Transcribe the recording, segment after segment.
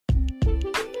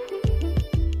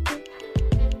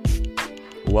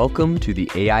Welcome to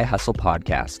the AI Hustle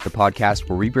Podcast, the podcast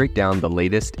where we break down the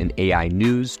latest in AI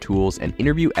news, tools, and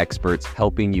interview experts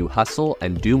helping you hustle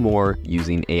and do more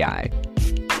using AI.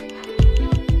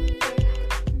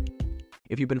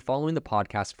 If you've been following the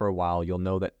podcast for a while, you'll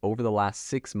know that over the last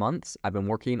 6 months, I've been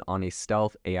working on a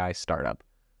stealth AI startup.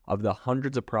 Of the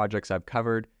hundreds of projects I've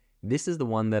covered, this is the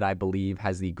one that I believe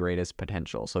has the greatest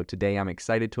potential. So today I'm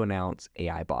excited to announce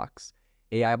AIBox.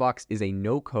 AIBox is a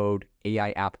no-code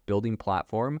AI app building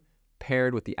platform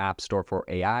paired with the App Store for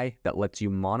AI that lets you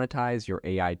monetize your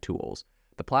AI tools.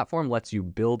 The platform lets you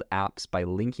build apps by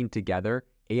linking together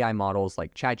AI models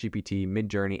like ChatGPT,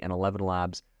 Midjourney, and 11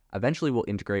 Labs. Eventually will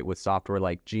integrate with software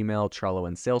like Gmail, Trello,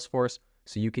 and Salesforce,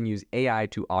 so you can use AI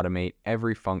to automate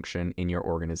every function in your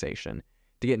organization.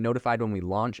 To get notified when we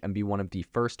launch and be one of the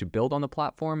first to build on the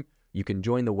platform, you can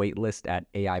join the waitlist at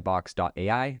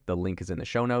aibox.ai. The link is in the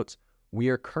show notes. We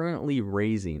are currently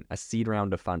raising a seed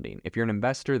round of funding. If you're an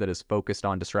investor that is focused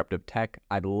on disruptive tech,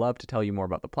 I'd love to tell you more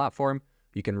about the platform.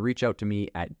 You can reach out to me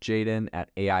at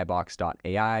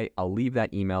jaden@aibox.ai. I'll leave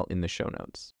that email in the show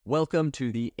notes. Welcome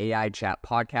to the AI Chat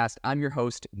Podcast. I'm your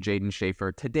host, Jaden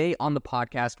Schaefer. Today on the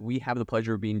podcast, we have the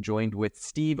pleasure of being joined with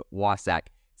Steve Wasick.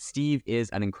 Steve is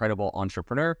an incredible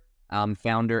entrepreneur,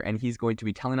 founder, and he's going to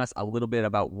be telling us a little bit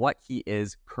about what he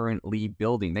is currently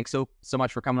building. Thanks so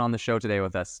much for coming on the show today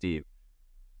with us, Steve.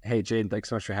 Hey, Jaden, thanks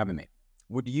so much for having me.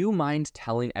 Would you mind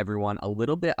telling everyone a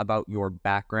little bit about your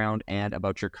background and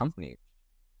about your company?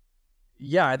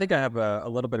 Yeah, I think I have a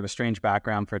little bit of a strange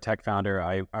background for a tech founder.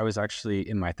 I was actually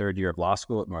in my third year of law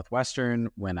school at Northwestern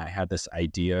when I had this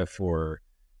idea for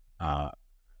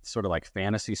sort of like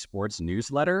fantasy sports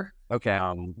newsletter,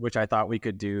 which I thought we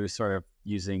could do sort of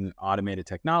using automated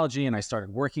technology. And I started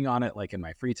working on it like in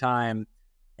my free time.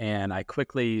 And I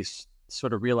quickly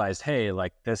sort of realized, hey,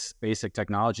 like this basic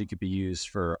technology could be used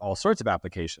for all sorts of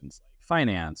applications, like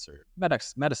finance or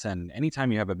medicine.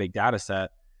 Anytime you have a big data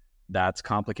set that's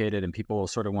complicated and people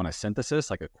sort of want a synthesis,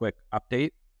 like a quick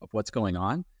update of what's going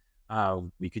on,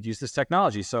 we could use this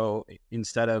technology. So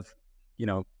instead of,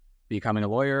 becoming a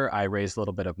lawyer, I raised a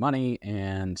little bit of money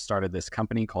and started this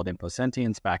company called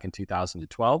infoSentience back in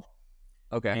 2012.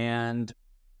 Okay. And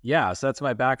yeah, so that's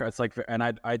my background. It's like, and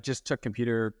I just took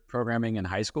computer programming in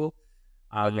high school.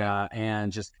 And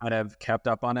just kind of kept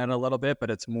up on it a little bit, but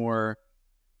it's more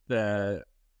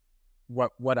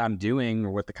what I'm doing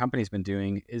or what the company's been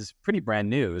doing is pretty brand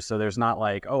new. So there's not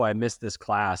like, oh, I missed this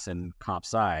class in comp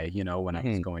sci, when I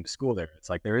was going to school there. It's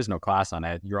like there is no class on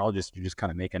it. You're just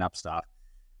kind of making up stuff,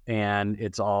 and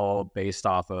it's all based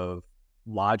off of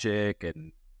logic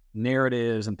and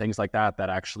narratives and things like that. That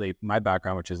actually my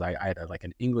background, which is I had like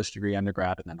an English degree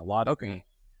undergrad and then a law degree.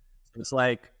 So it's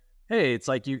like, hey, it's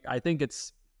like I think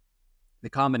it's the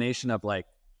combination of like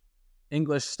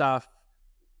English stuff,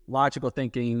 logical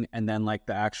thinking, and then like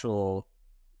the actual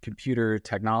computer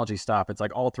technology stuff. It's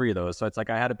like all three of those. So it's like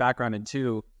I had a background in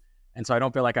two. And so I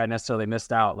don't feel like I necessarily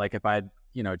missed out. Like if I'd,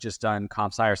 just done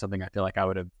comp sci or something, I feel like I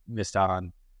would have missed out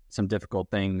on some difficult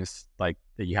things like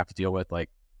that you have to deal with, like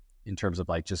in terms of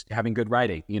like just having good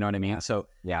writing, you know what I mean? So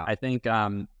yeah, I think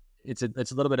it's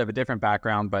a little bit of a different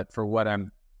background, but for what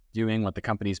I'm doing, what the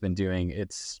company's been doing,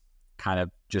 it's kind of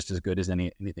just as good as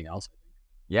anything else.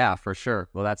 Yeah, for sure.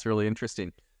 Well, that's really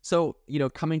interesting. So,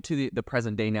 coming to the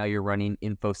present day now, you're running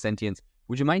infoSentience.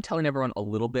 Would you mind telling everyone a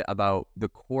little bit about the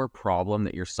core problem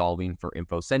that you're solving for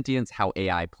infoSentience, how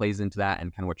AI plays into that,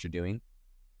 and kind of what you're doing?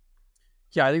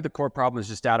 Yeah, I think the core problem is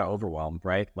just data overwhelm,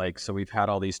 right? Like, so we've had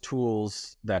all these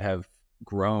tools that have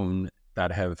grown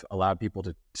that have allowed people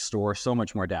to store so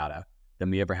much more data than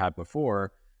we ever had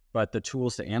before. But the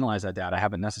tools to analyze that data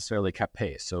haven't necessarily kept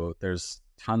pace. So there's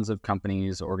tons of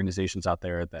companies, organizations out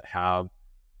there that have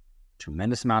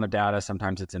tremendous amount of data.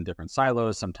 Sometimes it's in different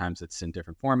silos, sometimes it's in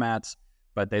different formats,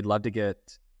 but they'd love to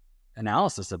get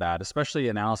analysis of that, especially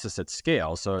analysis at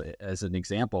scale. So as an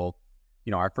example,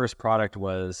 our first product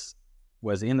was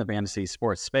in the fantasy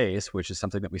sports space, which is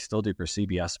something that we still do for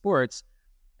CBS Sports.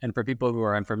 And for people who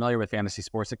are unfamiliar with fantasy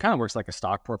sports, it kind of works like a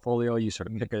stock portfolio. You sort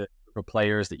of pick a group of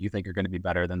players that you think are going to be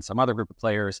better than some other group of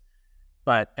players,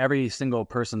 but every single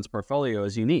person's portfolio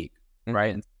is unique,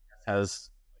 right? And has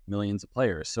millions of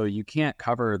players. So you can't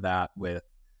cover that with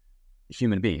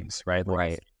human beings, right?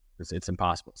 Right. It's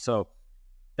impossible. So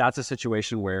that's a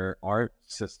situation where our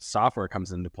software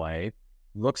comes into play,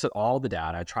 looks at all the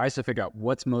data, tries to figure out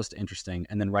what's most interesting,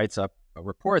 and then writes up a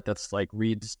report that's like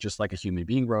reads just like a human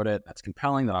being wrote it, that's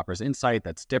compelling, that offers insight,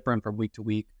 that's different from week to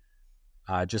week,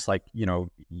 just like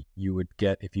you would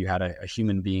get if you had a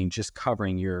human being just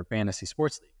covering your fantasy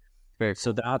sports league. Very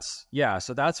So that's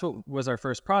what was our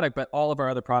first product, but all of our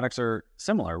other products are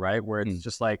similar, right? Where it's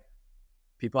just like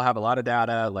people have a lot of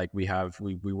data. Like we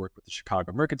work with the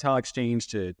Chicago Mercantile Exchange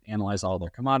to analyze all their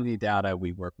commodity data.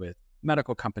 We work with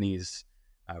medical companies,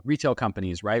 retail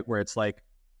companies, right? Where it's like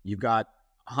you've got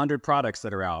 100 products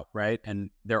that are out, right? And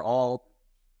they're all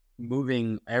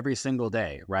moving every single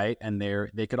day, right? And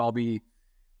they could all be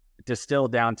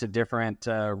distilled down to different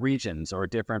regions or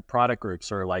different product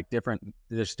groups, or like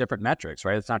there's different metrics,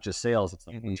 right? It's not just sales, it's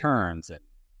like returns and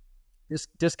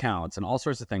discounts and all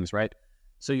sorts of things, right?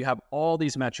 So you have all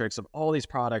these metrics of all these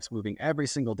products moving every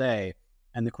single day.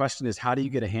 And the question is, how do you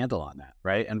get a handle on that,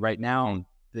 right? And right now,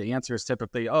 the answer is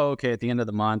typically, okay, at the end of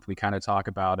the month, we kind of talk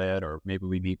about it, or maybe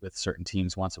we meet with certain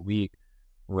teams once a week.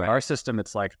 Right. Our system,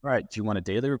 it's like, all right, do you want a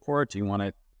daily report? Do you want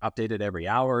it updated every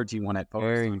hour? Do you want it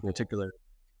focused on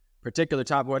particular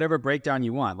topic, whatever breakdown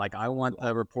you want? Like I want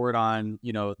a report on,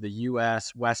 the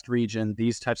US West region,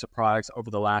 these types of products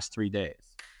over the last 3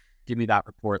 days. Give me that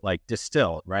report, like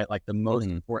distilled, right? Like the most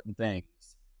important things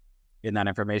in that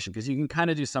information, because you can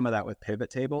kind of do some of that with pivot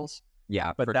tables.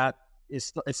 Yeah. But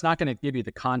it's not going to give you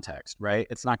the context, right?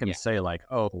 It's not going to say like,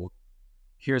 oh,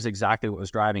 here's exactly what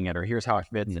was driving it, or here's how it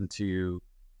fits into,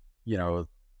 the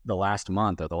last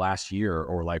month or the last year,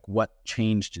 or like what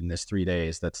changed in this 3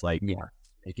 days that's like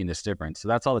making this difference. So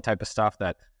that's all the type of stuff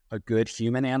that a good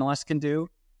human analyst can do.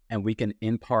 And we can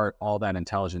impart all that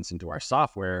intelligence into our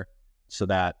software so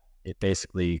that it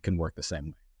basically can work the same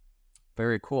way.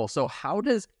 Very cool. So how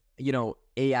does,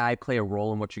 AI play a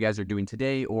role in what you guys are doing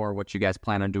today, or what you guys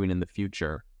plan on doing in the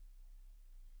future?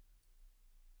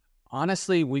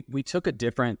 Honestly, we took a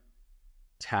different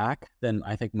tack than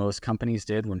I think most companies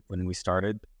did when we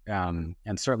started. And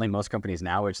certainly most companies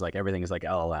now, which like everything is like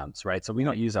LLMs, right? So we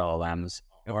don't use LLMs.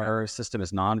 Okay. Our system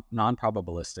is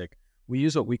non-probabilistic. We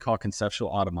use what we call conceptual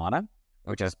automata,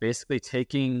 which is basically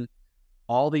taking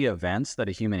all the events that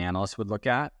a human analyst would look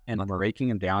at and breaking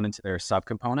them down into their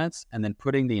subcomponents, and then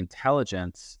putting the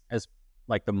intelligence as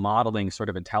like the modeling sort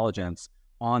of intelligence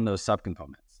on those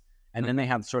subcomponents. And then they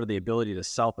have sort of the ability to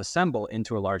self-assemble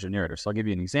into a larger narrative. So I'll give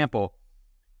you an example.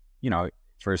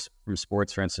 From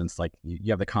sports, for instance, like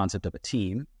you have the concept of a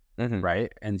team,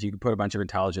 right? And you can put a bunch of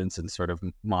intelligence and sort of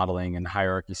modeling and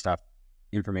hierarchy stuff,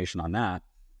 information on that.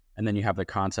 And then you have the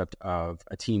concept of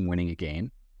a team winning a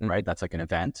game, right? That's like an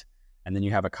event. And then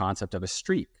you have a concept of a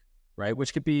streak, right?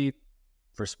 Which could be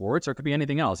for sports or it could be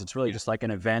anything else. It's really just like an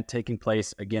event taking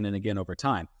place again and again over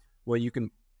time. Well, you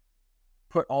can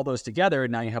put all those together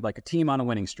and now you have like a team on a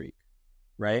winning streak,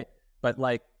 right? But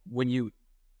like when you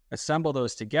assemble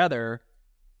those together,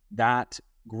 that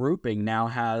grouping now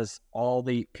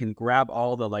can grab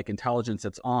all the like intelligence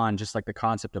that's on just like the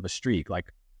concept of a streak.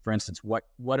 Like for instance, what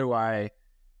do I,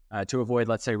 to avoid,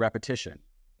 let's say, repetition,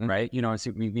 right?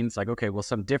 It means like, okay, well,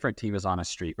 some different team is on a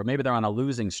streak, or maybe they're on a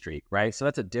losing streak, right? So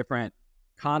that's a different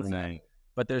concept, right.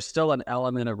 But there's still an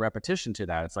element of repetition to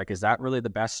that. It's like, is that really the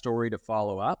best story to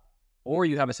follow up? Or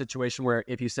you have a situation where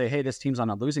if you say, hey, this team's on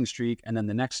a losing streak, and then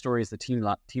the next story is the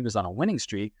team is on a winning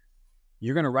streak,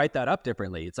 you're going to write that up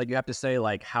differently. It's like you have to say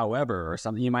like, however, or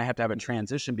something. You might have to have a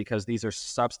transition because these are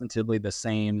substantively the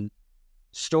same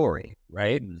story,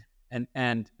 right?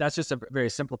 And that's just a very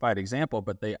simplified example,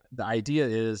 but the idea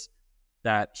is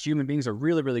that human beings are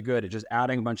really, really good at just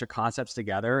adding a bunch of concepts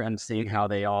together and seeing how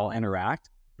they all interact.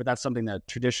 But that's something that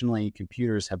traditionally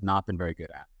computers have not been very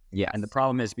good at. Yeah. And the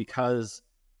problem is because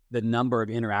the number of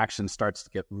interactions starts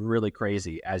to get really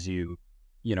crazy as you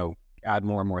add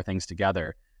more and more things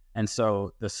together. And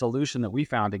so the solution that we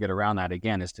found to get around that,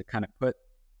 again, is to kind of put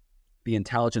the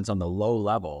intelligence on the low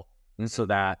level so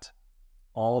that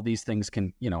all these things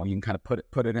can, you can kind of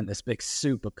put it in this big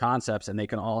soup of concepts, and they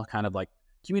can all kind of like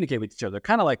communicate with each other,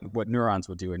 kind of like what neurons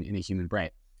would do in a human brain.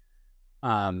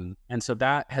 And so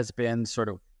that has been sort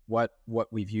of what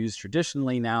we've used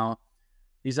traditionally. Now,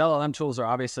 these LLM tools are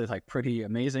obviously like pretty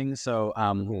amazing. So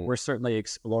we're certainly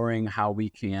exploring how we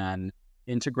can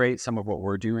integrate some of what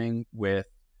we're doing with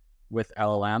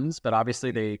LLMs, but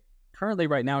obviously they currently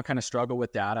right now kind of struggle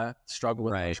with data, struggle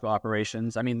with logical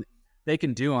operations. I mean, they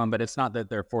can do them, but it's not that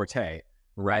they're forte,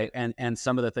 right? And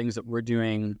some of the things that we're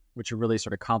doing, which are really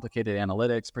sort of complicated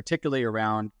analytics, particularly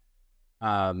around,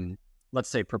 let's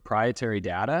say, proprietary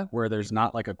data, where there's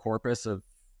not like a corpus of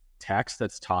text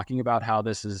that's talking about how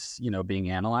this is, being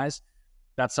analyzed.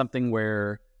 That's something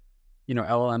where,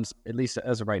 LLMs, at least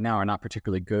as of right now, are not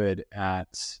particularly good at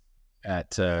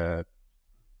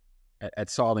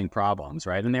solving problems,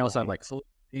 right? And they also have like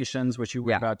solutions, which you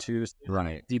worry about too,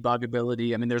 right?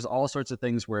 Debuggability. I mean, there's all sorts of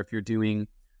things where if you're doing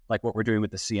like what we're doing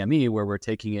with the CME, where we're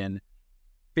taking in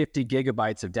 50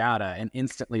 gigabytes of data and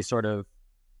instantly sort of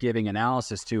giving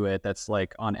analysis to it that's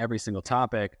like on every single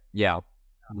topic. Yeah.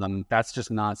 That's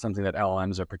just not something that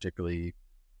LLMs are particularly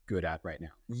good at right now.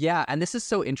 Yeah, and this is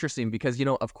so interesting because,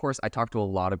 of course, I talk to a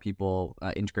lot of people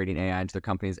integrating AI into their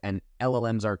companies, and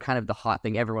LLMs are kind of the hot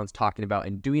thing everyone's talking about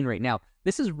and doing right now.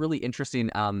 This is really interesting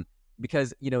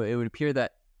because, it would appear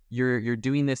that you're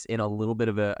doing this in a little bit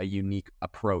of a unique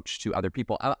approach to other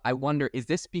people. I wonder, is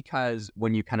this because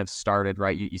when you kind of started,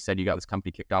 right, you said you got this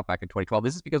company kicked off back in 2012.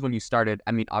 This is because when you started,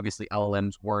 I mean, obviously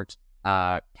LLMs weren't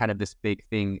kind of this big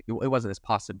thing. It wasn't this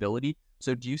possibility.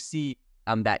 So do you see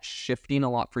that shifting a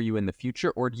lot for you in the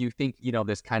future? Or do you think,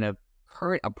 this kind of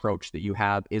current approach that you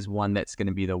have is one that's going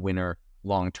to be the winner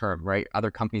long term, right?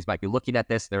 Other companies might be looking at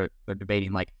this. They're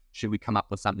debating, like, should we come up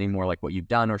with something more like what you've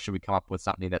done, or should we come up with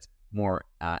something that's more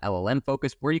LLM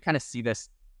focused? Where do you kind of see this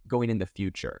going in the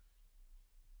future?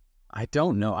 I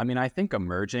don't know. I mean, I think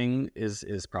emerging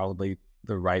is probably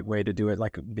the right way to do it,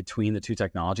 like between the two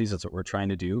technologies. That's what we're trying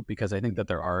to do, because I think that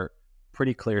there are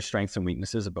pretty clear strengths and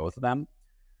weaknesses of both of them.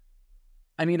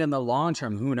 I mean, in the long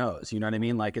term, who knows? You know what I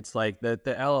mean? Like, it's like the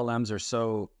LLMs are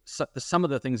some of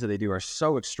the things that they do are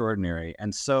so extraordinary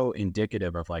and so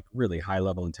indicative of like really high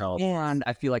level intelligence. And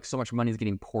I feel like so much money is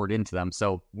getting poured into them.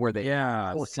 So where they,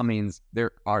 some means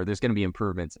there's going to be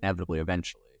improvements inevitably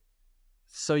eventually.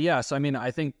 So I mean,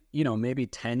 I think, maybe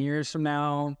 10 years from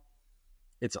now,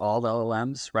 it's all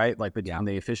LLMs, right? Like between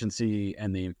the efficiency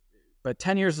and but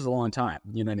 10 years is a long time.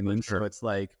 You know what I mean? Sure. So it's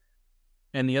like,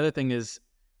 and the other thing is,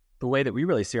 the way that we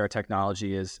really see our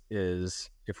technology is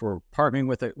if we're partnering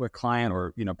with a client,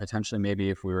 or potentially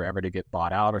maybe if we were ever to get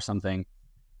bought out or something,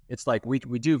 it's like we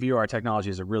do view our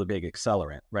technology as a really big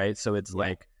accelerant, right? So it's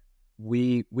like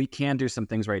we can do some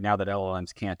things right now that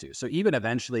LLMs can't do. So even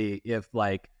eventually, if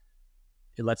like,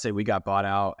 let's say we got bought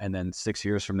out and then 6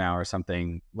 years from now or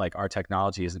something, like our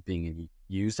technology isn't being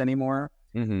used anymore,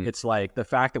 it's like the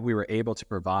fact that we were able to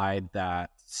provide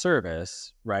that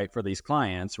service, right, for these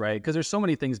clients, right? Because there's so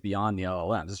many things beyond the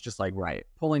LLMs. It's just like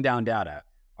pulling down data.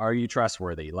 Are you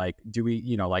trustworthy? Like, do we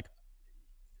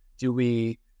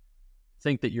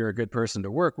think that you're a good person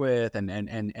to work with?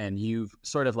 And you've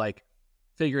sort of like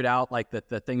figured out like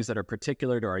the things that are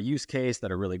particular to our use case that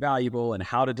are really valuable, and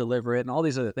how to deliver it, and all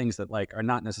these other things that like are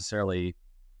not necessarily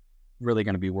really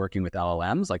going to be working with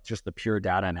LLMs. Like, just the pure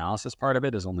data analysis part of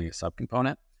it is only a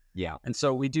subcomponent. Yeah. And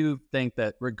so we do think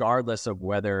that regardless of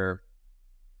whether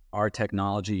our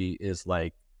technology is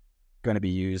like going to be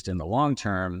used in the long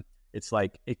term, it's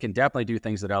like it can definitely do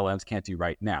things that LLMs can't do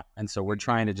right now. And so we're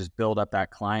trying to just build up that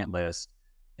client list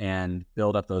and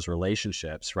build up those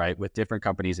relationships, right, with different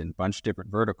companies in a bunch of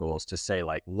different verticals to say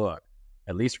like, look,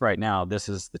 at least right now, this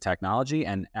is the technology.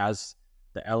 And as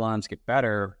the LLMs get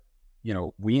better,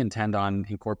 we intend on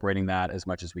incorporating that as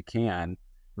much as we can.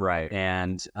 Right.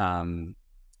 And,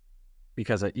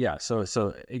 because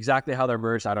so exactly how they're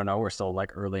merged, I don't know. We're still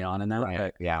like early on in that.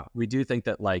 Right. But we do think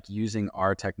that like using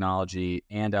our technology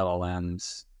and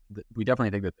LLMs, we definitely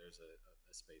think that there's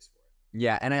a space for it.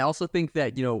 Yeah, and I also think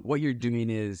that what you're doing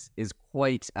is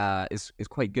quite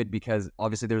good, because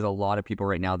obviously there's a lot of people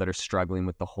right now that are struggling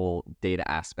with the whole data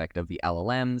aspect of the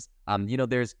LLMs.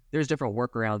 There's different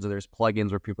workarounds, or there's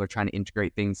plugins where people are trying to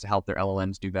integrate things to help their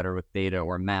LLMs do better with data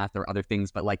or math or other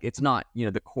things, but like it's not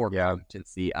the core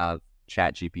competency of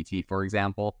ChatGPT, for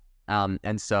example.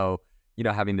 And so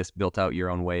having this built out your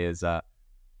own way is a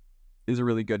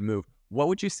really good move. What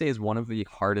would you say is one of the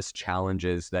hardest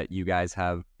challenges that you guys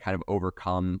have kind of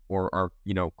overcome or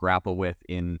grapple with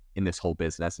in this whole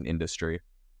business and industry?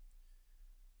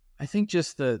 I think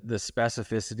just the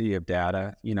specificity of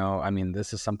data. I mean,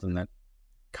 this is something that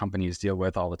companies deal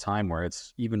with all the time, where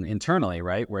it's even internally,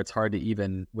 right, where it's hard to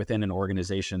even within an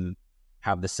organization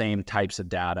have the same types of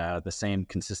data, the same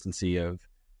consistency of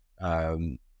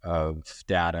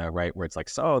data, right? Where it's like,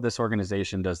 so this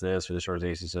organization does this, or this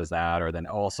organization does that, or then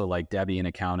also like Debbie in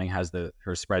accounting has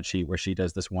her spreadsheet where she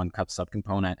does this one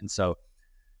subcomponent. And so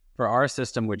for our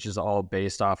system, which is all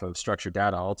based off of structured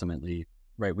data, ultimately,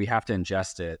 right, we have to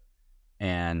ingest it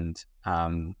and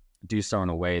do so in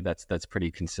a way that's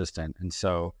pretty consistent. And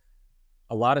so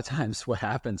a lot of times what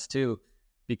happens too,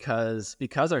 because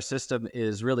our system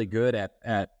is really good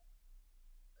at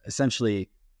essentially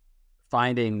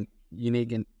finding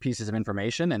unique pieces of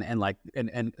information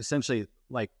and essentially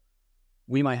like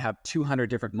we might have 200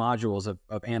 different modules of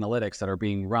analytics that are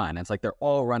being run. It's like they're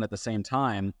all run at the same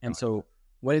time. And so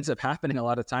what ends up happening a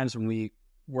lot of times when we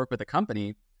work with a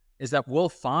company is that we'll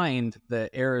find the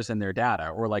errors in their data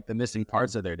or like the missing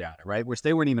parts of their data, right? Which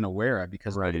they weren't even aware of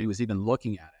because nobody was even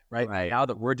looking at it, right? Now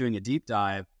that we're doing a deep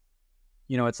dive,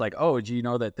 it's like, oh, do you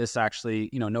know that this actually,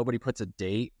 nobody puts a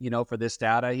date, for this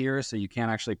data here. So you can't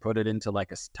actually put it into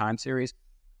like a time series.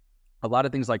 A lot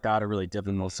of things like that are really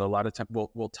difficult. So a lot of times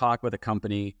we'll talk with a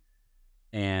company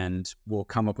and we'll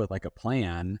come up with like a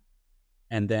plan.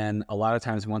 And then a lot of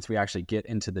times once we actually get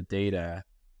into the data,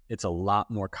 it's a lot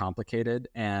more complicated.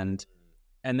 And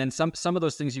then some of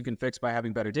those things you can fix by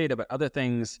having better data, but other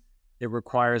things, it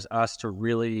requires us to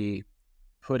really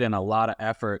put in a lot of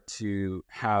effort to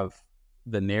have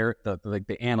the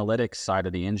analytics side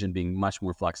of the engine being much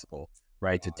more flexible,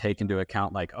 right? To take into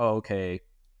account like, oh, okay,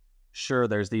 sure,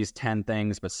 there's these 10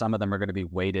 things, but some of them are going to be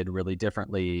weighted really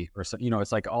differently, or so,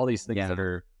 it's like all these things that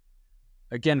are,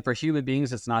 again, for human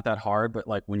beings, it's not that hard, but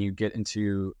like when you get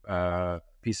into a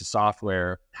piece of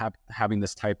software, having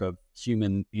this type of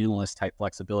human analyst type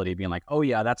flexibility, being like, oh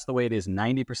yeah, that's the way it is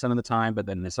 90% of the time, but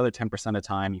then this other 10% of the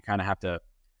time, you kind of have to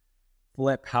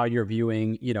flip how you're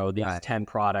viewing, these 10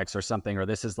 products or something, or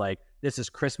this is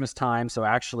Christmas time, so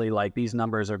actually like these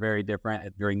numbers are very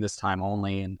different during this time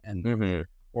only, and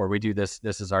or we do this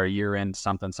is our year end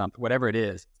something, whatever it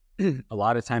is. A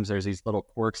lot of times there's these little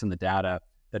quirks in the data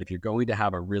that if you're going to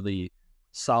have a really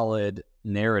solid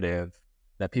narrative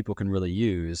that people can really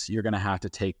use, you're going to have to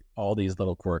take all these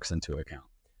little quirks into account.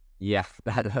 Yeah,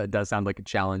 that does sound like a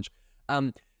challenge.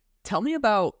 Tell me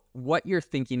about what your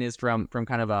thinking is from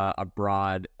kind of a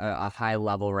broad, a high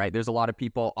level, right? There's a lot of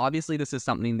people. Obviously, this is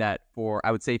something that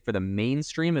I would say for the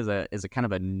mainstream is a kind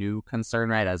of a new concern,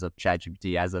 right? As of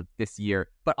ChatGPT, as of this year.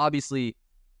 But obviously,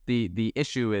 the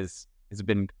issue has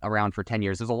been around for 10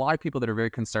 years. There's a lot of people that are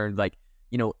very concerned, like,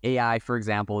 AI, for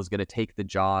example, is going to take the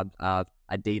job of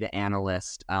a data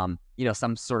analyst.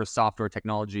 Some sort of software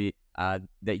technology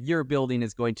that you're building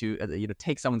is going to,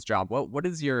 take someone's job.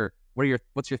 What's your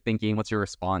thinking? What's your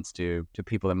response to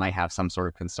people that might have some sort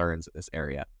of concerns in this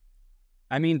area?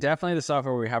 I mean, definitely the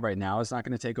software we have right now is not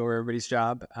going to take over everybody's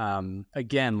job.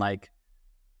 Again, like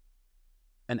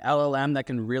an LLM that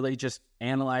can really just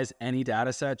analyze any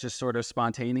data set just sort of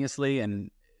spontaneously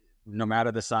and no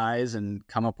matter the size and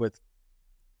come up with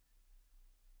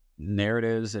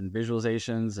narratives and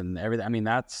visualizations and everything. I mean,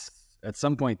 that's at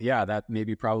some point, that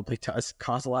maybe probably does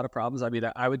cause a lot of problems. I mean,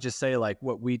 I would just say like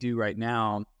what we do right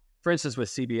now, for instance, with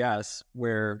CBS,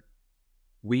 where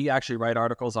we actually write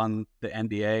articles on the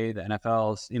NBA, the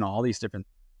NFLs, all these different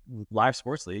live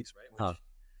sports leagues,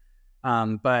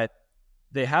 right? But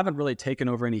they haven't really taken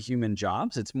over any human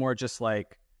jobs. It's more just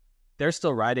like they're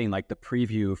still writing like the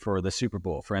preview for the Super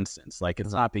Bowl, for instance. Like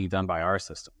it's not being done by our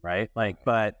system, right? Like,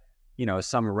 but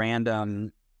some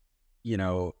random,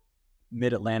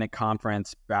 Mid-Atlantic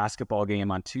Conference basketball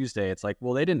game on Tuesday, it's like,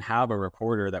 well, they didn't have a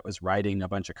reporter that was writing a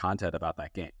bunch of content about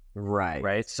that game.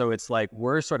 Right. So it's like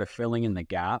we're sort of filling in the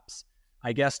gaps,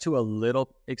 I guess, to a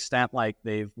little extent. Like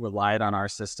they've relied on our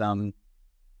system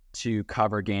to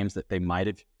cover games that they might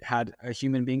have had a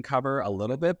human being cover a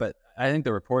little bit. But I think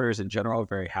the reporters in general are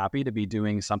very happy to be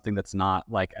doing something that's not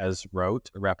like as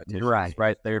rote or repetitious.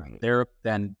 Right. They're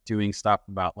then doing stuff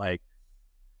about like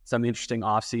some interesting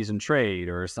off-season trade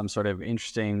or some sort of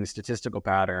interesting statistical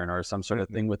pattern or some sort of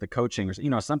thing with the coaching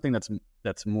or something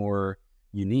that's more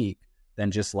unique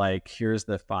than just like, here's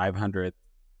the 500th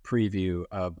preview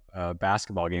of a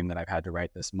basketball game that I've had to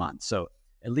write this month. So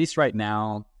at least right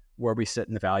now, where we sit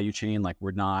in the value chain, like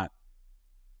we're not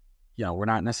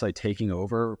necessarily taking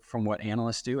over from what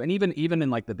analysts do. And even in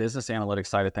like the business analytics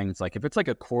side of things, like if it's like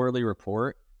a quarterly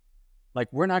report, like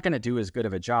we're not going to do as good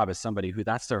of a job as somebody who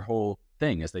that's their whole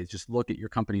thing, is they just look at your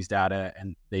company's data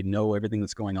and they know everything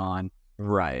that's going on.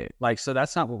 Right. Like, so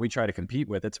that's not what we try to compete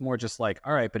with. It's more just like,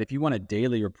 all right, but if you want a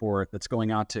daily report that's going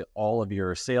out to all of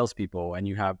your salespeople and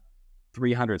you have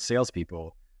 300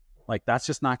 salespeople, like that's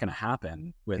just not going to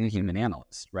happen with human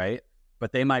analysts, right?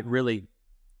 But they might really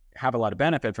have a lot of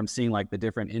benefit from seeing like the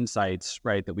different insights,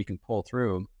 right, that we can pull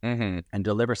through and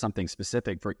deliver something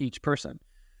specific for each person,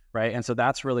 right? And so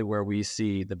that's really where we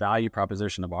see the value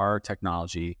proposition of our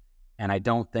technology. And I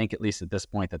don't think, at least at this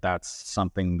point, that that's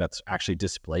something that's actually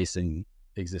displacing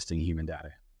existing human data.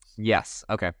 Yes.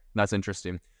 Okay. That's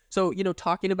interesting. So,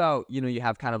 talking about, you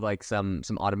have kind of like some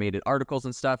automated articles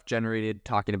and stuff generated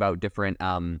talking about different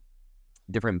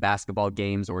basketball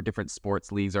games or different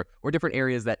sports leagues or different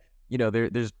areas that,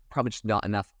 there's probably just not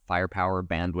enough firepower or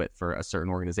bandwidth for a certain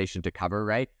organization to cover,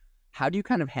 right? How do you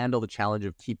kind of handle the challenge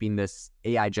of keeping this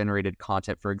AI generated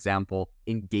content, for example,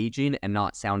 engaging and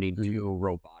not sounding too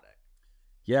robotic?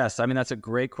 Yes, I mean, that's a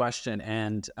great question.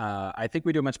 And I think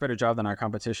we do a much better job than our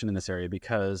competition in this area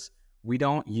because we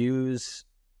don't use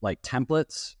like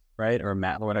templates, right? Or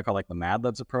what I call like the Mad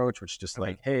Libs approach, which is just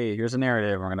like, hey, here's a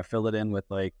narrative. We're going to fill it in with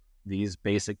like these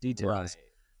basic details. Right.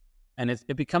 And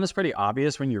it becomes pretty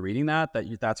obvious when you're reading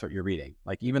that's what you're reading.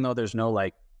 Like, even though there's no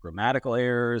like grammatical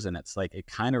errors and it's like, it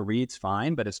kind of reads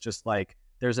fine, but it's just like,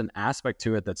 there's an aspect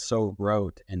to it that's so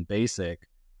rote and basic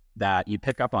that you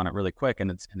pick up on it really quick,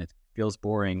 and it feels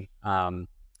boring.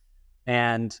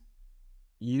 And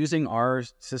using our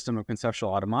system of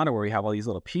conceptual automata, where we have all these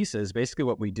little pieces, basically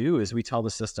what we do is we tell the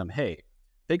system, hey,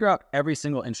 figure out every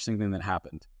single interesting thing that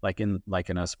happened, like in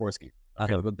a sports game.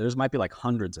 Okay, there's might be like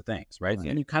hundreds of things, right?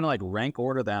 And you kind of like rank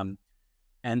order them,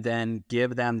 and then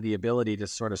give them the ability to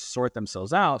sort of sort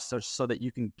themselves out, so that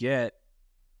you can get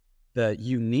the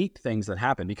unique things that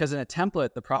happen. Because in a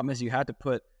template, the problem is you had to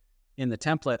put in the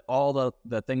template all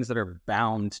the things that are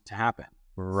bound to happen.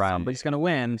 Right. Somebody's going to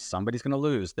win, somebody's going to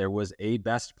lose. There was a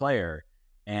best player,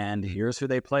 and here's who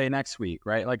they play next week,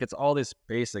 right? Like, it's all this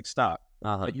basic stuff.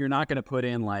 But you're not going to put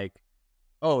in like,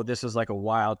 oh, this is like a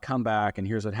wild comeback, and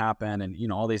here's what happened, and, you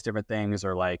know, all these different things,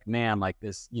 or like, man, like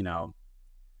this, you know,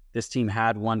 this team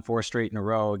had won 4 straight in a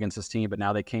row against this team, but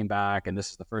now they came back, and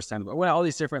this is the first time. Well, all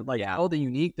these different, like, all the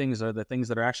unique things are the things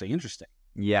that are actually interesting.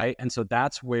 Yeah. Right? And so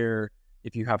that's where,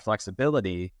 if you have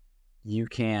flexibility, you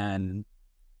can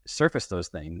surface those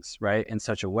things, right, in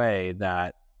such a way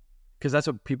that, because that's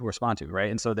what people respond to,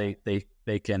 right? And so they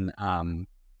can,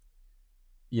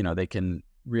 you know, they can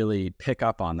really pick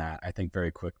up on that, I think,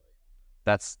 very quickly.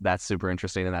 That's super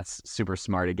interesting, and that's super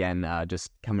smart. Again,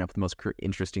 just coming up with the most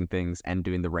interesting things and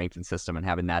doing the ranking system and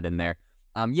having that in there.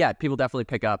 Yeah, people definitely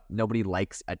pick up. Nobody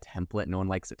likes a template. No one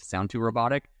likes it to sound too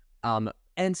robotic.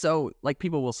 And so like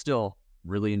people will still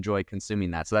really enjoy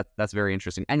consuming that. So that's very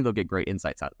interesting, and they'll get great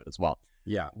insights out of it as well.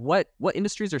 Yeah. What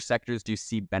industries or sectors do you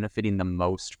see benefiting the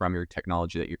most from your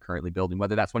technology that you're currently building,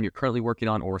 whether that's one you're currently working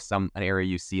on or an area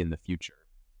you see in the future?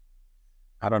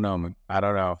 I don't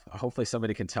know. Hopefully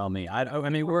somebody can tell me. I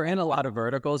mean, we're in a lot of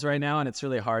verticals right now, and it's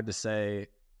really hard to say.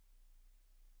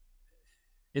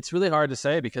 It's really hard to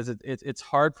say because it's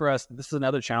hard for us. This is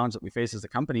another challenge that we face as a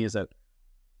company, is that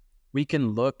we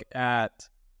can look at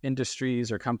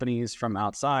industries or companies from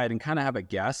outside and kind of have a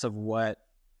guess of what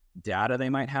data they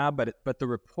might have, but the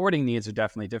reporting needs are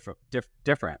definitely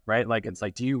different, right? Like, it's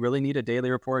like, do you really need a daily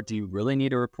report? Do you really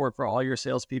need a report for all your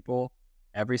salespeople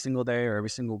every single day or every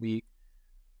single week?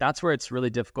 That's where it's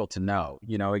really difficult to know,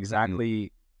 you know,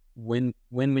 exactly when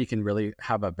we can really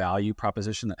have a value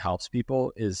proposition that helps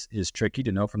people is tricky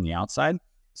to know from the outside.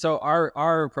 So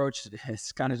our approach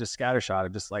is kind of just scattershot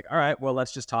of just like, all right, well,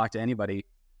 let's just talk to anybody.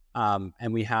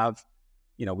 And we have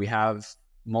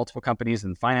multiple companies in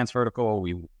the finance vertical.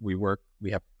 We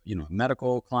have, you know, a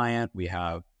medical client, we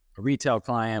have a retail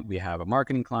client, we have a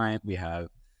marketing client, we have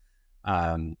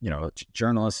you know,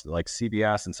 journalists like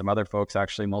CBS and some other folks,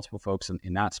 actually multiple folks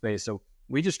in that space. So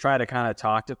we just try to kind of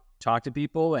talk to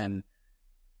people, and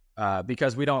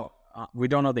because we don't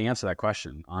know the answer to that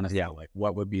question, honestly. Yeah. Like,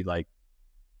 what would be like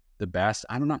the best?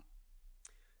 I don't know.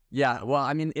 Yeah, well,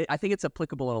 I mean, I think it's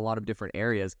applicable in a lot of different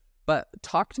areas, but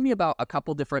talk to me about a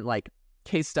couple different like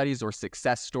case studies or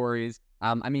success stories.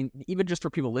 I mean, even just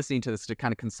for people listening to this to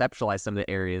kind of conceptualize some of the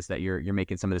areas that you're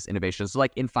making some of this innovation. So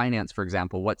like in finance, for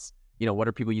example, what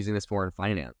are people using this for in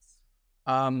finance?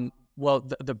 Well,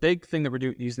 the big thing that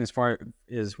we're using this for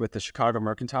is with the Chicago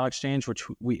Mercantile Exchange, which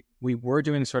we were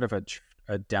doing sort of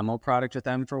a demo product with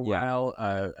them for a while,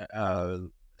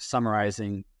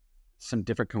 summarizing some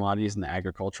different commodities in the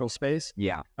agricultural space.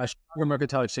 Yeah. Chicago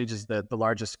Mercantile Exchange is the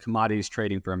largest commodities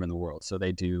trading firm in the world. So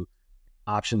they do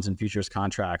options and futures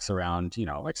contracts around, you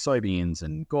know, like soybeans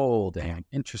and gold and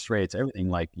interest rates, everything.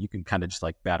 Like, you can kind of just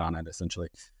like bet on it, essentially.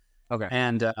 Okay.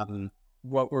 And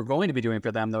what we're going to be doing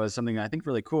for them, though, is something I think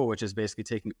really cool, which is basically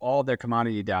taking all their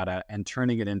commodity data and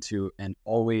turning it into an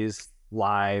always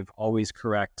live, always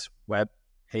correct web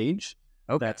page.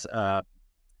 Okay.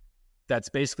 That's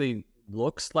basically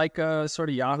looks like a sort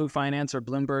of Yahoo Finance or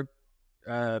Bloomberg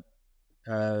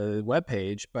web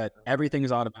page, but everything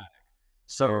is automatic.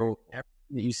 So everything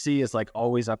that you see is like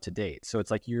always up to date. So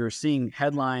it's like you're seeing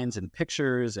headlines and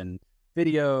pictures and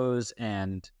videos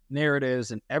and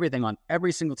narratives and everything on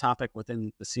every single topic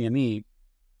within the CME,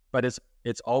 but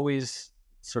it's always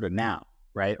sort of now,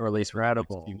 right? Or at least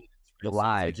incredible.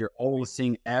 Live. Like you're always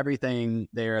seeing everything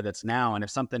there that's now. And if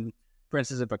something, for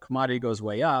instance, if a commodity goes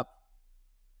way up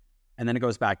and then it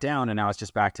goes back down and now it's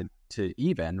just back to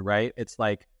even, right? It's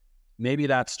like maybe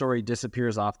that story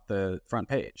disappears off the front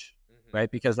page, right?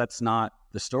 Because that's not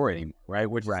the story anymore, right?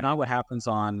 Which is not what happens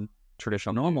on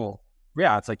traditional normal.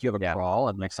 Yeah, it's like you have a crawl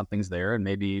and like something's there, and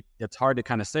maybe it's hard to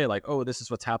kind of say like, oh, this is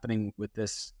what's happening with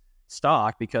this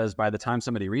stock, because by the time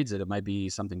somebody reads it, it might be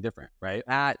something different, right?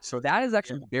 So that is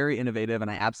actually very innovative,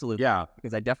 and I absolutely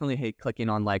because I definitely hate clicking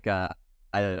on like an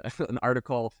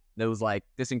article that was like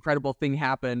this incredible thing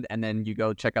happened, and then you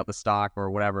go check out the stock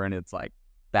or whatever, and it's like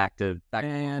back to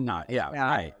and not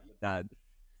right.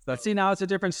 But see, now it's a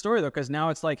different story though, because now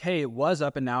it's like, hey, it was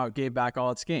up and now it gave back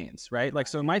all its gains, right? Like,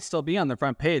 so it might still be on the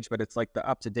front page, but it's like the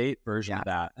up-to-date version of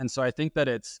that. And so I think that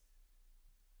it's,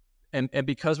 and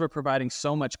because we're providing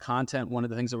so much content, one of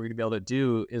the things that we're gonna be able to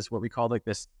do is what we call like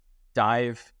this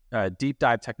deep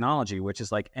dive technology, which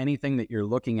is like anything that you're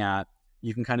looking at,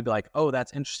 you can kind of be like, oh,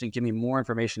 that's interesting. Give me more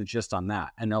information just on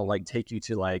that. And they'll like take you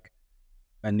to like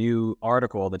a new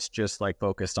article that's just like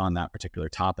focused on that particular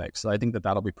topic. So I think that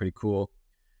that'll be pretty cool.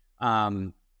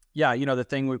 Yeah, the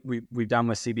thing we've done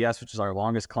with CBS, which is our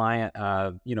longest client,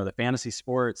 the fantasy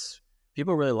sports,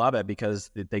 people really love it because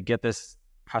they get this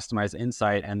customized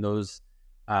insight, and those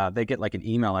they get like an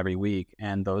email every week,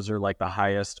 and those are like the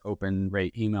highest open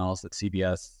rate emails that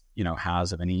CBS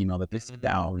has of any email that they send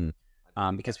out,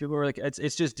 because people are like,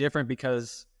 it's just different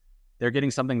because they're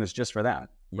getting something that's just for that,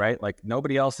 right? Like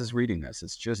nobody else is reading this.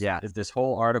 It's just it's this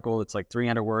whole article. It's like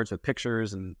 300 words with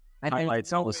pictures and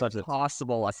highlights. It's not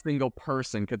possible a single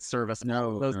person could service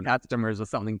those customers with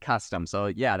something custom. So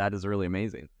yeah, that is really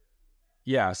amazing.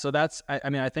 Yeah, so that's, I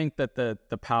mean, I think that the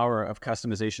power of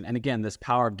customization, and again, this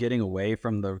power of getting away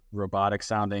from the robotic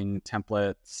sounding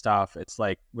template stuff, it's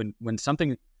like when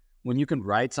you can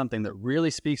write something that really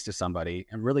speaks to somebody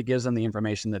and really gives them the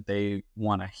information that they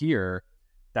want to hear,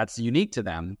 that's unique to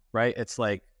them, right? It's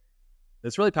like,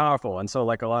 it's really powerful. And so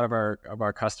like a lot of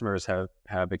our customers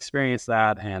have experienced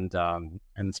that, and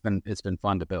it's been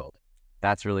fun to build.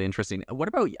 That's really interesting. What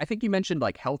about, I think you mentioned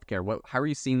like healthcare. How are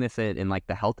you seeing this in like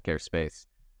the healthcare space?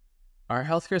 Our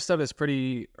healthcare stuff is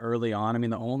pretty early on. I mean,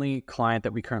 the only client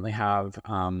that we currently have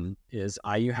is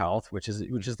IU Health, which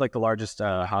is like the largest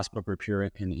hospital group here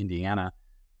in Indiana.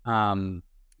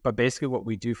 But basically what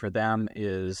we do for them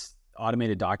is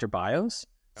automated doctor bios.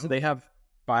 So they have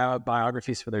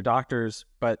biographies for their doctors,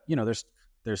 but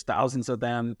there's thousands of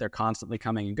them. They're constantly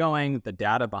coming and going. The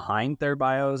data behind their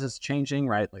bios is changing,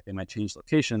 right? Like they might change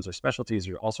locations or specialties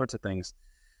or all sorts of things.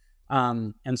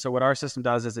 And so what our system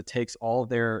does is it takes all of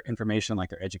their information, like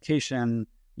their education,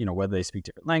 whether they speak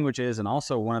different languages. And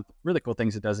also one of the really cool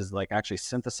things it does is like actually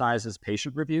synthesizes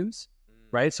patient reviews,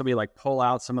 right? So we like pull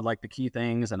out some of like the key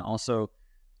things, and also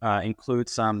include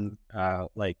some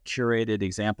like curated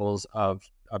examples of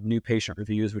new patient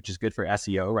reviews, which is good for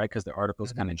SEO, right? Because the article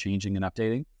is kind of changing and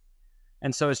updating.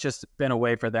 And so it's just been a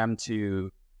way for them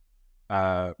to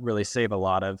really save a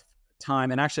lot of time.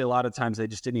 And actually, a lot of times they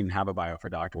just didn't even have a bio for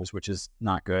doctors, which is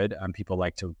not good. People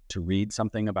like to read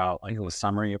something about like a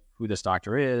summary of who this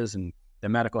doctor is and the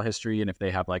medical history. And if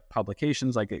they have like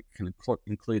publications, like it can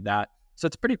include that. So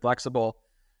it's pretty flexible.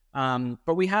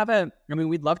 But we haven't,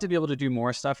 we'd love to be able to do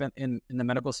more stuff in the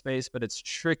medical space, but it's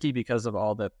tricky because of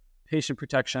all the patient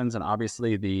protections, and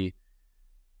obviously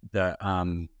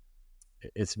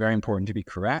it's very important to be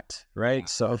correct, right?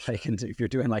 So like if you're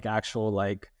doing like actual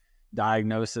like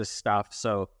diagnosis stuff,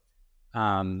 so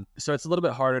it's a little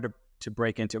bit harder to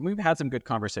break into. We've had some good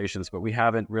conversations, but we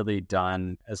haven't really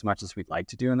done as much as we'd like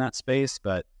to do in that space.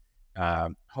 But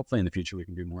hopefully in the future we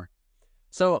can do more.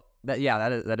 So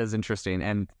that is interesting,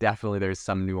 and definitely there's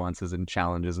some nuances and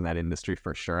challenges in that industry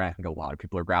for sure. I think a lot of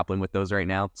people are grappling with those right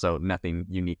now, so nothing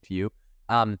unique to you.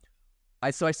 I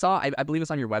believe it's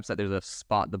on your website. There's a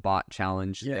Spot the Bot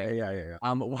challenge. Yeah.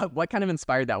 What kind of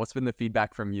inspired that? What's been the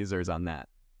feedback from users on that?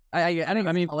 I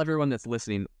mean, tell everyone that's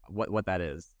listening what that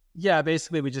is. Yeah,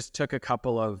 basically we just took a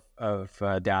couple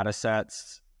of data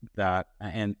sets that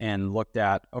and looked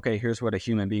at, okay, here's what a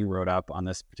human being wrote up on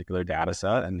this particular data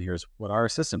set, and here's what our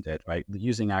system did, right?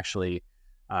 Using actually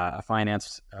a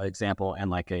finance example, and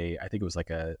like I think it was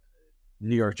like a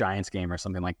New York Giants game or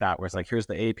something like that, where it's like, here's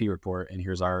the AP report and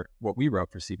here's what we wrote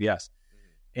for CBS.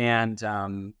 And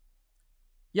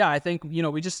I think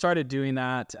we just started doing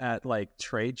that at like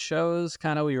trade shows.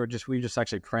 Kind of we just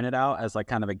actually printed out as like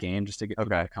kind of a game just to get people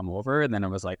to come over, and then it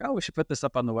was like, oh, we should put this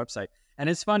up on the website. And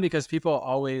it's fun because a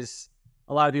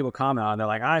lot of people comment on, they're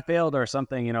like, I failed or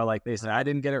something, like they said I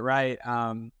didn't get it right.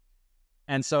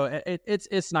 And so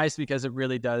it's nice because it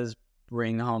really does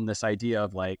bring home this idea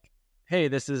of like, hey,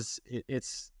 it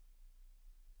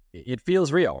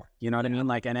feels real, you know what I mean?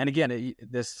 Like, and again,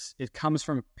 it comes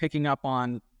from picking up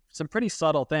on some pretty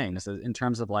subtle things in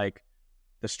terms of like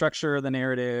the structure of the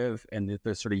narrative and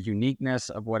the sort of uniqueness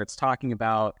of what it's talking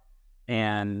about.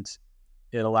 And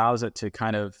it allows it to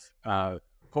kind of,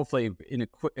 hopefully in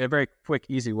a very quick,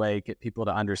 easy way, get people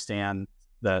to understand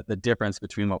the difference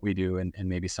between what we do and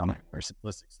maybe some more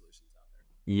simplistic solutions out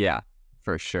there. Yeah,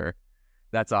 for sure.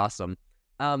 That's awesome.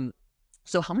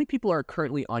 So how many people are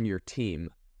currently on your team?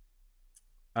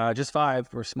 Just 5.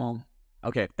 We're small.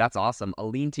 Okay, that's awesome. A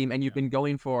lean team, and you've been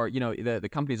going for, the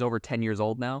company's over 10 years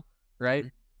old now, right?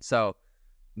 So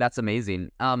that's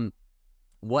amazing.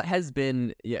 What has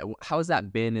been, how has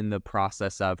that been in the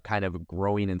process of kind of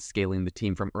growing and scaling the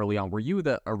team from early on? Were you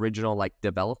the original like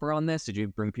developer on this? Did you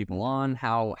bring people on?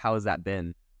 How has that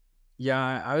been?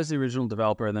 Yeah, I was the original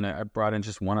developer, and then I brought in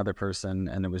just one other person,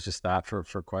 and it was just that for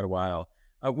quite a while.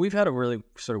 We've had a really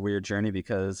sort of weird journey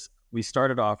because we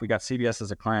started off, we got CBS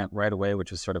as a client right away, which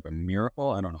was sort of a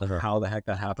miracle. I don't know how the heck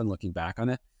that happened looking back on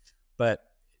it, but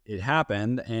it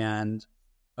happened. And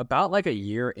about like a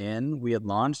year in, we had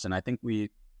launched, and I think we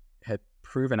had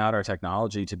proven out our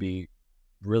technology to be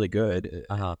really good,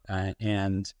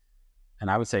 and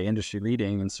I would say industry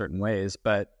leading in certain ways.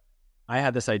 But I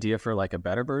had this idea for like a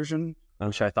better version,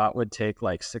 which I thought would take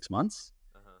like 6 months,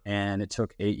 and it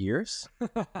took 8 years.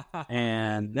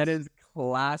 And that is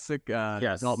classic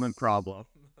development problem.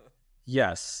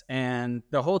 Yes, and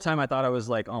the whole time I thought I was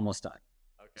like almost done.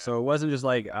 So it wasn't just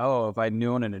like, oh, if I'd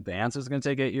known in advance it was going to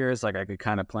take 8 years, like I could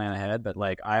kind of plan ahead. But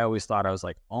like I always thought I was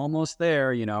like almost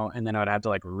there, and then I would have to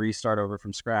like restart over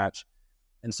from scratch.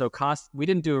 And so we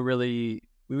didn't do a really,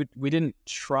 we didn't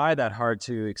try that hard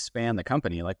to expand the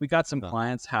company. Like we got some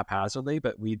clients haphazardly,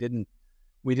 but we didn't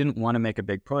want to make a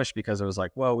big push because it was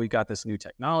like, well, we got this new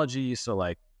technology. So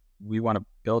like we want to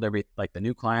build the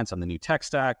new clients on the new tech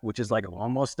stack, which is like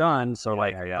almost done. So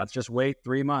let's just wait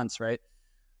 3 months. Right.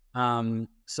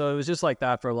 So it was just like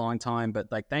that for a long time, but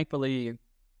like, thankfully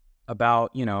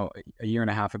about, a year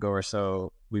and a half ago or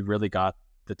so, we really got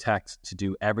the tech to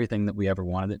do everything that we ever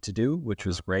wanted it to do, which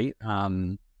was great.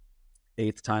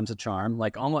 Eighth time's a charm.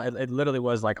 Like almost, it literally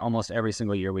was like almost every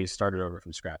single year we started over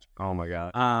from scratch. Oh my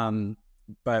God.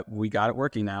 But we got it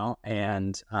working now.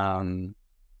 And,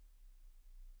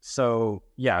 so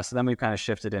then we've kind of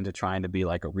shifted into trying to be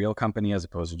like a real company as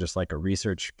opposed to just like a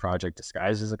research project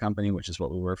disguised as a company, which is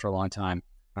what we were for a long time.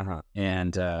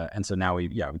 And so now we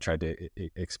tried to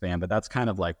expand, but that's kind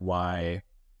of like why,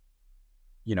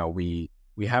 we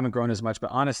haven't grown as much. But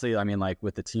honestly, I mean, like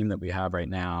with the team that we have right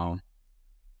now,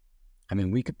 I mean,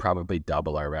 we could probably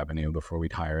double our revenue before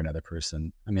we'd hire another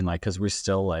person. I mean, like, cause we're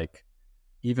still like,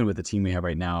 even with the team we have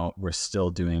right now, we're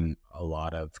still doing a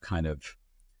lot of kind of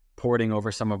porting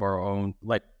over some of our old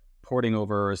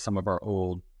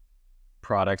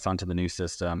products onto the new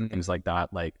system, things like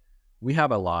that. Like we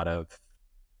have a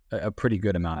pretty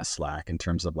good amount of slack in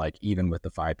terms of like, even with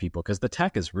the 5 people, because the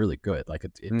tech is really good. Like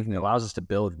it allows us to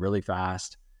build really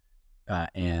fast.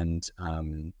 And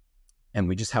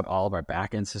we just have all of our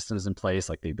back-end systems in place,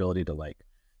 like the ability to like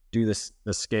do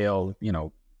the scale,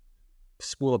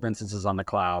 spool up instances on the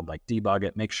cloud, like debug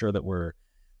it, make sure that we're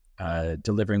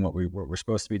delivering what we're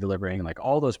supposed to be delivering. Like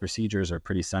all those procedures are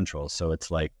pretty central. So it's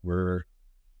like we're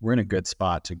in a good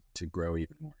spot to grow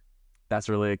even more. That's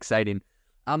really exciting.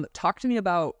 Talk to me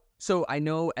about, so I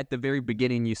know at the very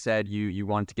beginning you said you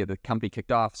wanted to get the company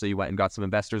kicked off, so you went and got some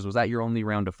investors. Was that your only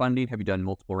round of funding? Have you done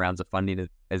multiple rounds of funding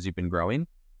as you've been growing?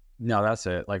 No, that's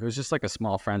it. Like it was just like a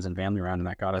small friends and family round, and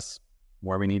that got us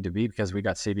where we need to be because we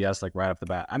got CBS like right off the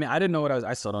bat. I mean, I didn't know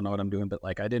I still don't know what I'm doing, but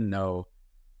like I didn't know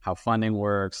how funding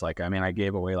works. Like, I mean, I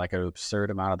gave away like an absurd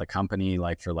amount of the company,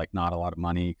 like for like not a lot of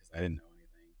money because I didn't know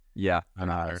anything.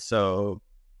 Yeah. So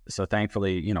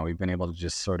thankfully, we've been able to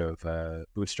just sort of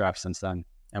bootstrap since then,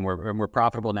 and we're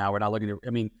profitable now. We're not looking to. I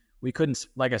mean, we couldn't.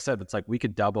 Like I said, it's like we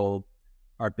could double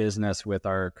our business with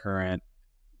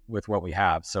what we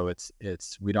have. So it's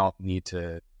we don't need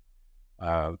to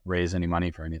raise any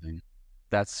money for anything.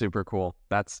 That's super cool.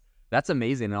 That's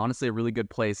amazing, and honestly a really good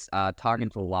place. Talking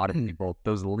to a lot of people,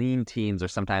 those lean teams are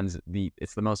sometimes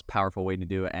it's the most powerful way to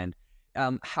do it. And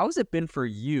how's it been for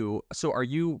you? So are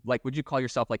you like, would you call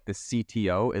yourself like the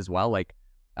CTO as well? Like,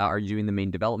 are you doing the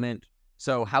main development?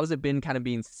 So how's it been kind of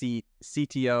being CTO,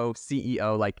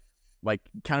 CEO, like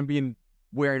kind of being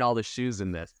wearing all the shoes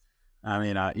in this? I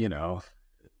mean,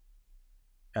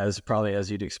 as probably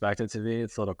as you'd expect it to be,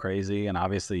 it's a little crazy, and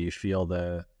obviously you feel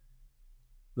the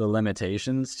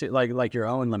limitations to like your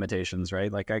own limitations,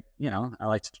 right? Like I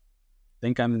like to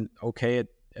think I'm okay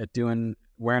at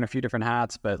wearing a few different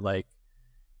hats, but like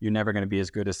you're never going to be as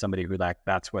good as somebody who like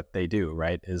that's what they do,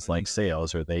 right? Is like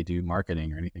sales, or they do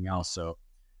marketing or anything else. So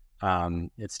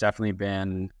it's definitely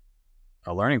been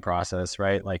a learning process,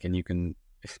 right? Like, and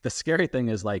the scary thing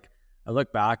is like I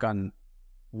look back on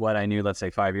what I knew, let's say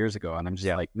 5 years ago, and I'm just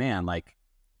like, man, like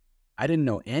I didn't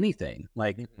know anything.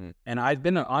 Like, and I've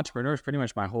been an entrepreneur pretty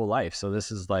much my whole life. So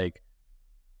this is like,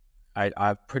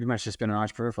 I've pretty much just been an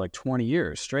entrepreneur for like 20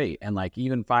 years straight. And like,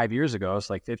 even 5 years ago, it's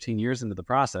like 15 years into the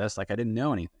process, like I didn't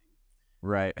know anything.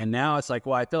 Right. And now it's like,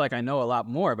 well, I feel like I know a lot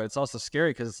more, but it's also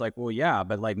scary because it's like, well, yeah,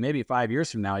 but like maybe 5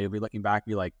 years from now, you'll be looking back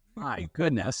and be like, my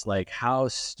goodness, like how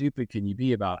stupid can you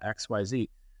be about X, Y, Z?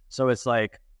 So it's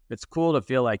like, it's cool to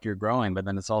feel like you're growing, but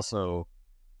then it's also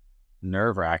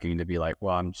nerve-wracking to be like,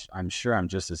 well, I'm sure I'm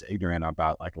just as ignorant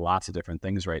about like lots of different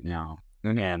things right now.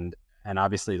 And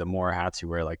obviously the more hats you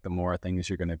wear, like the more things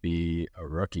you're going to be a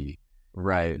rookie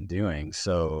Right. in doing.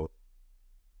 So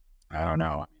I don't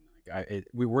know. I mean,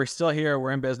 we're still here.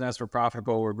 We're in business. We're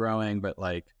profitable. We're growing. But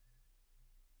like,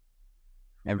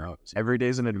 who knows? Every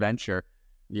day's an adventure.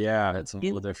 Yeah, it's a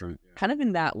little different. Kind of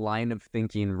in that line of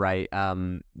thinking, right?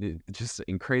 Just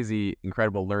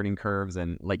incredible learning curves,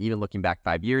 and like even looking back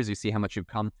 5 years, you see how much you've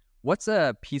come. What's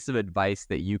a piece of advice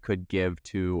that you could give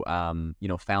to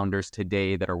founders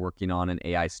today that are working on an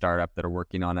AI startup, that are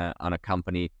working on a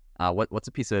company? What's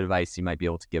a piece of advice you might be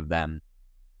able to give them?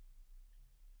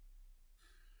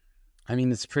 I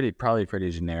mean, it's probably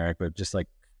pretty generic, but just like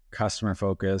customer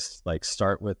focused, like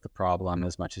start with the problem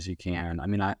as much as you can. I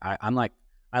mean, I'm like,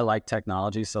 I like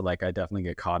technology. So like, I definitely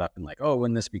get caught up in like, oh,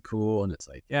 wouldn't this be cool? And it's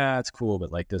like, yeah, it's cool.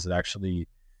 But like, is it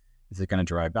going to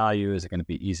derive value? Is it going to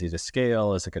be easy to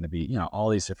scale? Is it going to be, all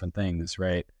these different things,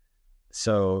 right?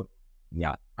 So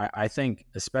yeah, I think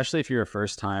especially if you're a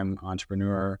first time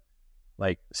entrepreneur,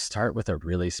 like start with a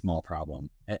really small problem,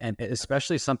 and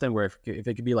especially something where if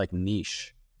it could be like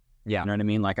niche. Yeah. You know what I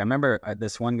mean? Like I remember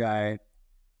this one guy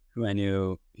who I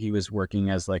knew, he was working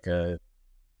as like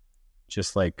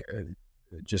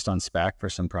just on spec for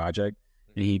some project.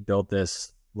 And he built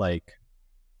this like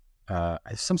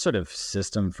some sort of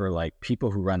system for like people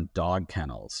who run dog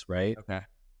kennels, right? Okay.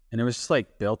 And it was just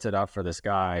like built it up for this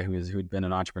guy who'd been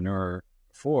an entrepreneur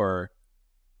before.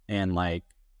 And like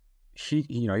he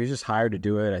was just hired to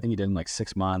do it. I think he did in like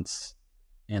 6 months.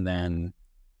 And then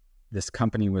this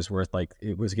company was worth like,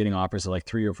 it was getting offers of like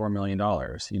 $3 or $4 million,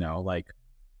 like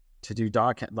to do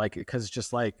like, because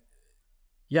just like,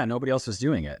 yeah, nobody else was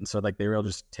doing it. And so like they were able to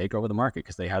just take over the market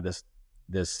because they had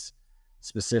this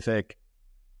specific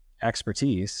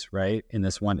expertise, right? In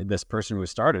this person who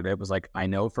started it was like, I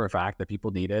know for a fact that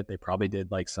people need it. They probably did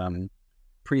like some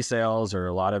pre-sales or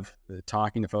a lot of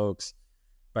talking to folks.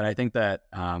 But I think that,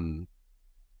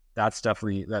 that's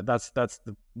definitely that's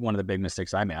one of the big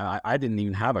mistakes I made. I didn't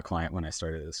even have a client when I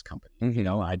started this company.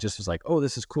 I just was like, oh,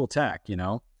 this is cool tech,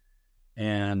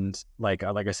 and like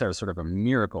I said, it was sort of a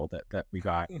miracle that we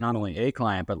got not only a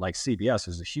client, but like CBS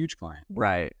was a huge client,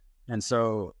 right? And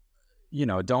so,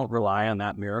 don't rely on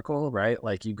that miracle, right?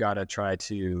 Like you got to try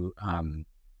to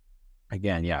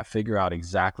again, figure out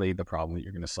exactly the problem that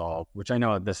you're going to solve. Which I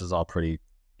know this is all pretty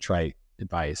trite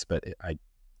advice, but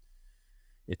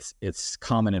it's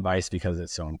common advice because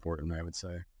it's so important, I would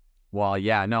say. Well,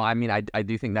 yeah, no, I mean, I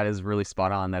do think that is really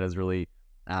spot on. That is really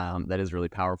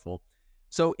powerful.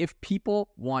 So if people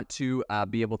want to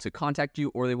be able to contact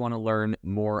you, or they want to learn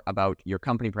more about your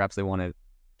company, perhaps they want to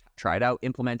try it out,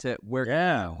 implement it, where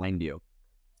can they find you?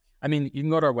 I mean, you can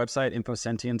go to our website,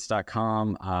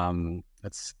 infosentience.com.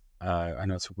 That's I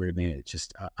know it's a weird name. It's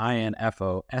just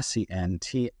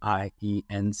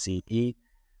INFOSENTIENCE.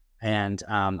 And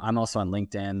I'm also on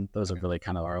LinkedIn. Those are really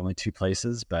kind of our only two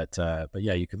places. But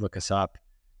yeah, you could look us up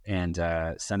and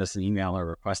send us an email or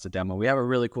request a demo. We have a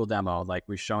really cool demo. Like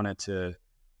we've shown it to,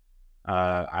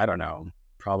 I don't know,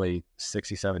 probably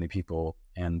 60, 70 people.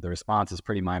 And the response is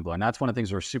pretty mind-blowing. That's one of the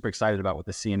things we're super excited about with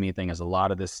the CME thing, is a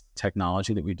lot of this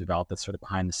technology that we developed that's sort of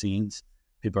behind the scenes.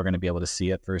 People are going to be able to see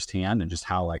it firsthand and just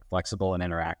how like flexible and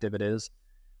interactive it is.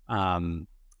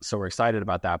 So we're excited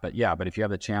about that. But yeah, but if you have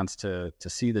the chance to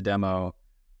see the demo,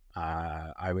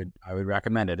 I would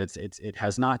recommend it. It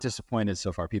has not disappointed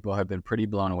so far. People have been pretty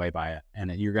blown away by it,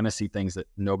 and you're going to see things that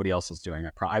nobody else is doing.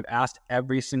 I've asked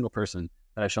every single person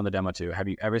that I've shown the demo to, have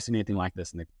you ever seen anything like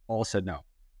this? And they've all said no.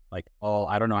 Like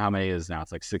I don't know how many it is now.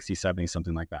 It's like 60, 70,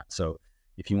 something like that. So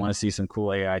if you want to see some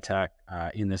cool AI tech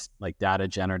in this like data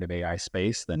generative AI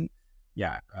space, then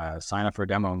yeah, sign up for a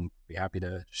demo and be happy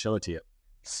to show it to you.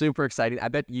 Super exciting. I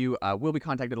bet you will be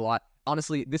contacted a lot.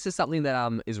 Honestly, this is something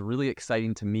that is really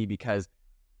exciting to me, because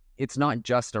it's not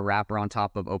just a wrapper on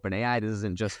top of OpenAI. This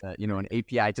isn't just an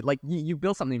API. To like you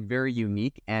build something very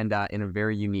unique and in a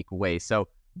very unique way. So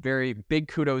very big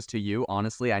kudos to you.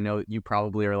 Honestly, I know you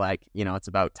probably are like, it's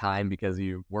about time, because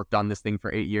you worked on this thing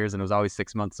for 8 years and it was always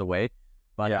 6 months away.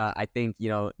 But yeah. I think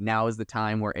now is the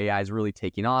time where AI is really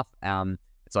taking off.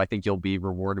 So I think you'll be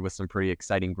rewarded with some pretty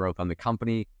exciting growth on the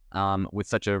company. With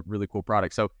such a really cool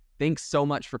product. So thanks so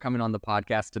much for coming on the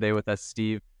podcast today with us,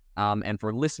 Steve. And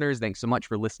for listeners, thanks so much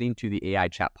for listening to the AI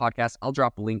Chat podcast. I'll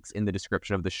drop links in the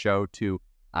description of the show to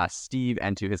Steve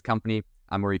and to his company.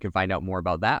 where you can find out more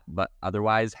about that. But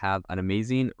otherwise, have an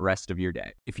amazing rest of your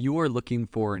day. If you are looking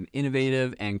for an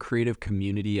innovative and creative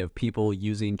community of people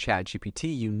using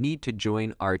ChatGPT, you need to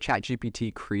join our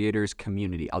ChatGPT creators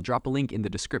community. I'll drop a link in the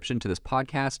description to this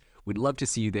podcast. We'd love to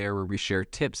see you there, where we share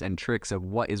tips and tricks of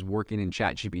what is working in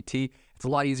ChatGPT. It's a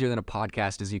lot easier than a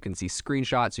podcast, as you can see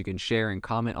screenshots, you can share and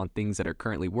comment on things that are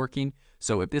currently working.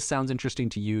 So if this sounds interesting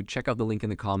to you, check out the link in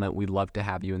the comment. We'd love to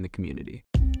have you in the community.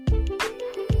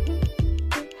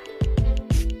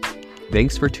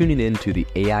 Thanks for tuning in to the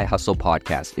AI Hustle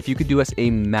podcast. If you could do us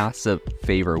a massive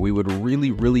favor, we would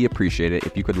really, really appreciate it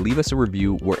if you could leave us a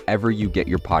review wherever you get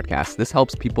your podcasts. This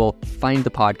helps people find the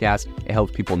podcast. It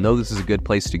helps people know this is a good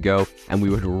place to go. And we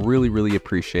would really, really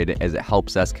appreciate it, as it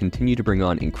helps us continue to bring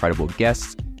on incredible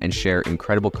guests and share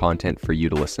incredible content for you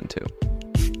to listen to.